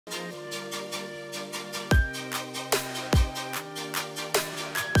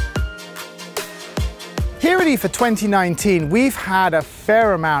Here at IFA 2019, we've had a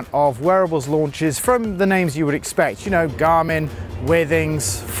fair amount of wearables launches from the names you would expect. You know, Garmin,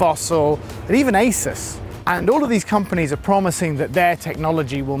 Withings, Fossil, and even Asus. And all of these companies are promising that their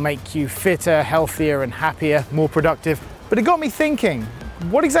technology will make you fitter, healthier, and happier, more productive. But it got me thinking,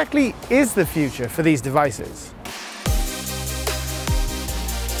 what exactly is the future for these devices?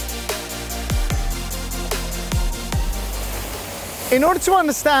 In order to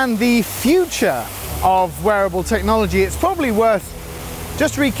understand the future of wearable technology, it's probably worth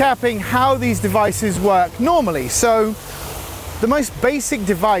just recapping how these devices work normally. So the most basic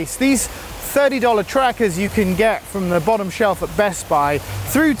device, these $30 trackers you can get from the bottom shelf at Best Buy,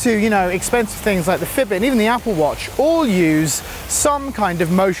 through to, you know, expensive things like the Fitbit and even the Apple Watch, all use some kind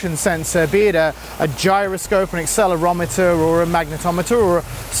of motion sensor, be it a gyroscope, an accelerometer, or a magnetometer, or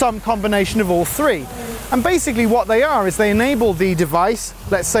some combination of all three. And basically what they are is they enable the device,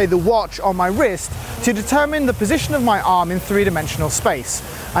 let's say the watch on my wrist, to determine the position of my arm in three-dimensional space.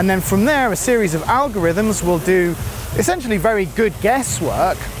 And then from there, a series of algorithms will do essentially very good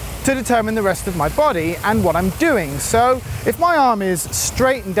guesswork to determine the rest of my body and what I'm doing. So if my arm is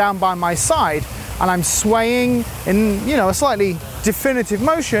straight and down by my side and I'm swaying in, you know, a slightly definitive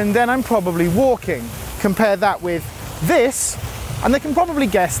motion, then I'm probably walking. Compare that with this, and they can probably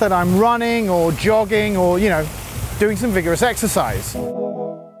guess that I'm running or jogging or, you know, doing some vigorous exercise.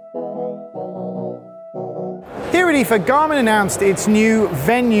 Here at IFA, Garmin announced its new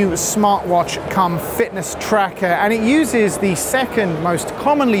Venue smartwatch cum fitness tracker, and it uses the second most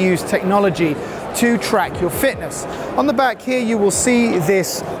commonly used technology to track your fitness. On the back here you will see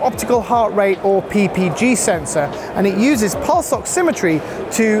this optical heart rate or PPG sensor, and it uses pulse oximetry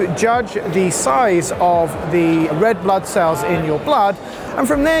to judge the size of the red blood cells in your blood, and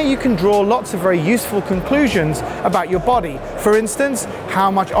from there you can draw lots of very useful conclusions about your body. For instance,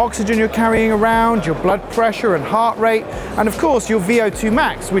 how much oxygen you're carrying around, your blood pressure and heart rate, and of course your VO2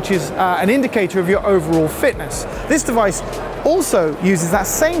 max, which is an indicator of your overall fitness. This device also uses that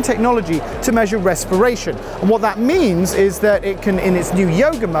same technology to measure respiration, and what that means is that it can, in its new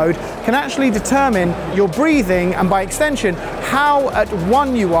yoga mode, can actually determine your breathing and by extension how at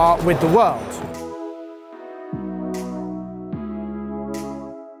one you are with the world.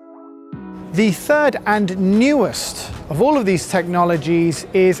 The third and newest of all of these technologies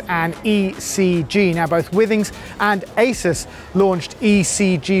is an ECG. Now, both Withings and Asus launched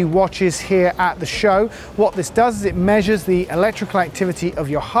ECG watches here at the show. What this does is it measures the electrical activity of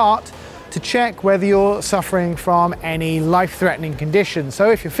your heart to check whether you're suffering from any life-threatening conditions.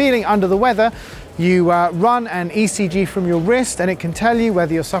 So if you're feeling under the weather, you run an ECG from your wrist and it can tell you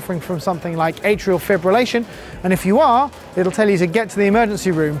whether you're suffering from something like atrial fibrillation, and if you are, it'll tell you to get to the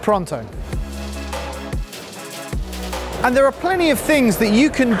emergency room pronto. And there are plenty of things that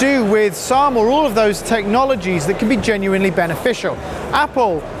you can do with some or all of those technologies that can be genuinely beneficial.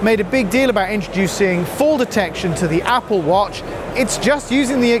 Apple made a big deal about introducing fall detection to the Apple Watch. It's just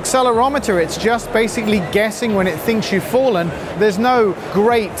using the accelerometer. It's just basically guessing when it thinks you've fallen. There's no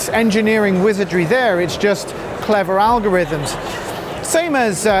great engineering wizardry there. It's just clever algorithms. Same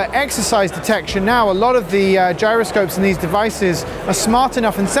as exercise detection now, a lot of the gyroscopes in these devices are smart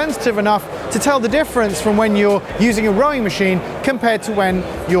enough and sensitive enough to tell the difference from when you're using a rowing machine compared to when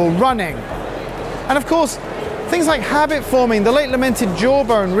you're running. And of course, things like habit forming, the late lamented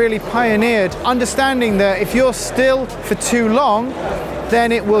Jawbone really pioneered understanding that if you're still for too long,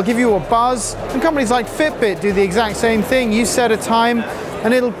 then it will give you a buzz. And companies like Fitbit do the exact same thing. You set a time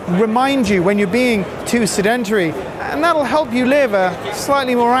and it'll remind you when you're being too sedentary, and that'll help you live a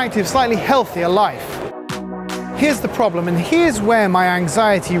slightly more active, slightly healthier life. Here's the problem, and here's where my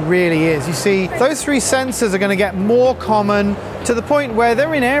anxiety really is. You see, those three sensors are going to get more common to the point where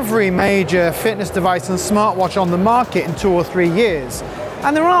they're in every major fitness device and smartwatch on the market in 2 or 3 years.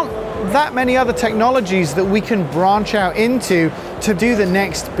 And there aren't that many other technologies that we can branch out into to do the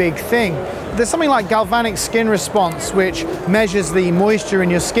next big thing. There's something like galvanic skin response, which measures the moisture in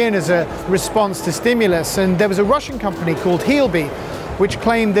your skin as a response to stimulus. And there was a Russian company called Healby, which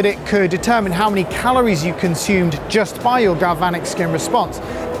claimed that it could determine how many calories you consumed just by your galvanic skin response.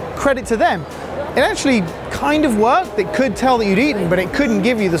 Credit to them. It actually kind of worked. It could tell that you'd eaten, but it couldn't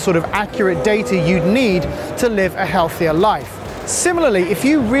give you the sort of accurate data you'd need to live a healthier life. Similarly, if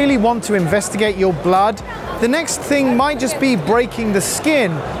you really want to investigate your blood, the next thing might just be breaking the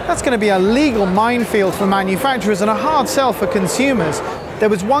skin. That's going to be a legal minefield for manufacturers and a hard sell for consumers. There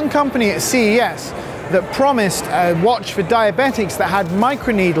was one company at CES that promised a watch for diabetics that had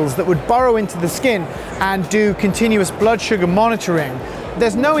microneedles that would burrow into the skin and do continuous blood sugar monitoring.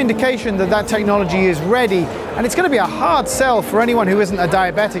 there's no indication that that technology is ready, and it's going to be a hard sell for anyone who isn't a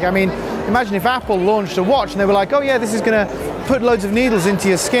diabetic. I mean, imagine if Apple launched a watch and they were like, oh yeah, this is going to put loads of needles into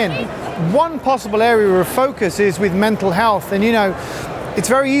your skin. One possible area of focus is with mental health, and you know, it's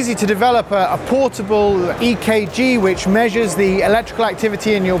very easy to develop a portable EKG which measures the electrical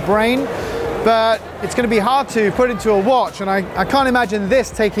activity in your brain, but it's going to be hard to put into a watch, and I can't imagine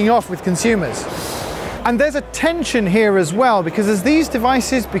this taking off with consumers. And there's a tension here as well, because as these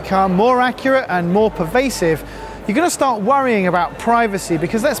devices become more accurate and more pervasive, you're going to start worrying about privacy,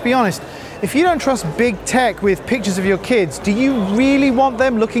 because let's be honest, if you don't trust big tech with pictures of your kids, do you really want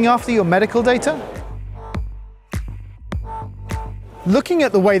them looking after your medical data? Looking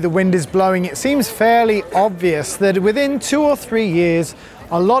at the way the wind is blowing, it seems fairly obvious that within 2 or 3 years,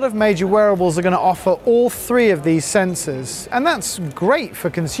 a lot of major wearables are going to offer all 3 of these sensors. And that's great for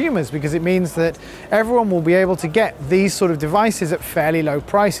consumers, because it means that everyone will be able to get these sort of devices at fairly low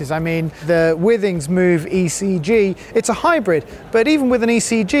prices. I mean, the Withings Move ECG, it's a hybrid, but even with an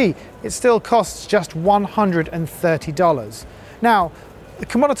ECG, it still costs just $130. Now, the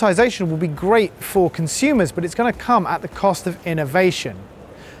commoditization will be great for consumers, but it's going to come at the cost of innovation.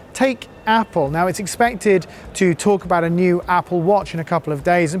 Take Apple. Now, it's expected to talk about a new Apple Watch in a couple of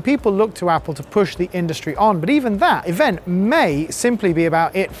days, and people look to Apple to push the industry on. But even that event may simply be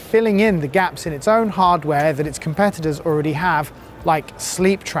about it filling in the gaps in its own hardware that its competitors already have, like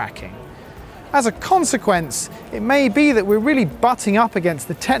sleep tracking. As a consequence, it may be that we're really butting up against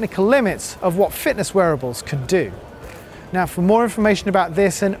the technical limits of what fitness wearables can do. Now, for more information about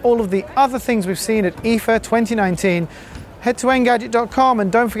this and all of the other things we've seen at IFA 2019, head to Engadget.com,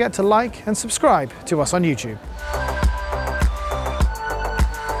 and don't forget to like and subscribe to us on YouTube.